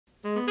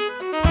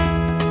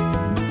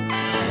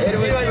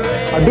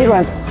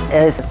AlbiRent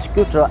is a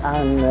scooter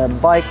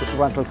and bike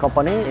rental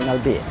company in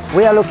Albir.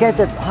 We are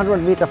located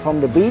 100 meters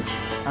from the beach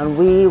and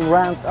we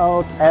rent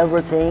out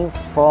everything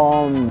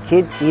from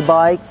kids'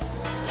 e-bikes,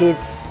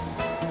 kids'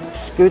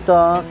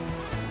 scooters.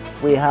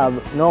 We have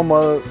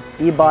normal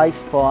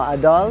e-bikes for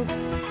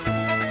adults.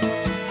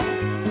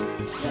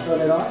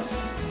 Turn it on.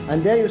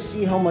 And there you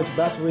see how much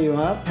battery you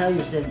have. Here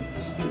you set the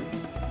speed.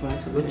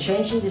 Right. We're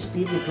changing the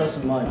speed with plus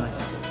and minus.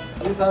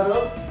 You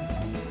pedal,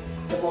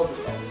 the motor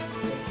stops.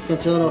 You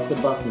can turn off the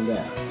button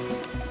there.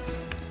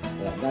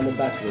 Yeah, then the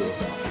battery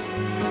is off.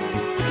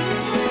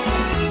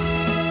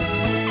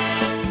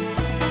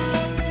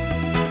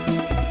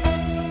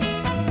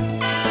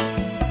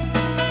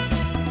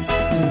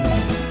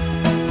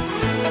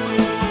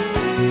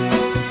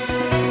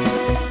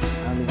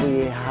 And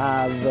we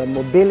have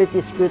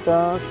mobility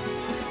scooters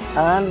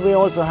and we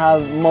also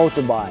have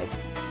motorbikes.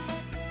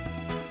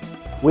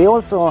 We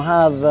also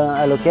have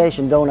a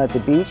location down at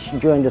the beach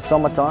during the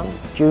summertime,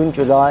 June,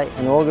 July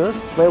and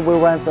August, where we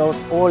rent out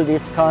all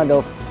these kind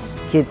of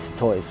kids'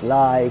 toys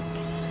like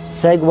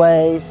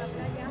Segways,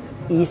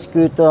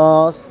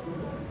 e-scooters,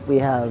 we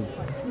have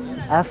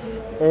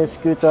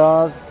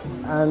F-scooters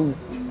and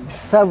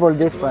several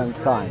different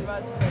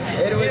kinds.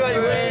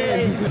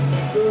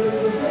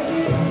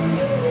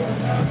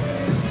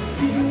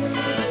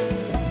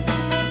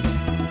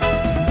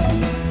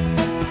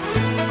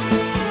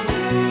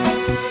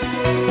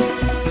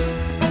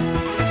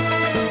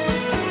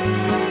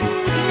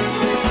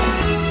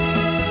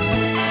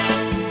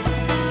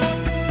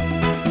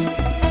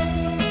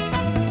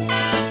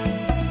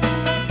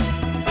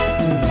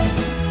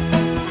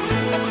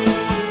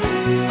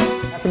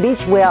 At the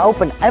beach we are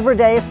open every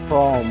day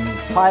from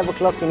 5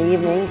 o'clock in the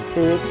evening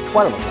to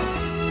 12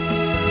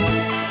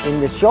 o'clock. In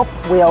the shop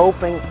we are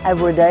open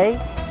every day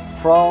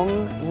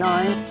from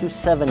 9 to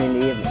 7 in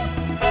the evening.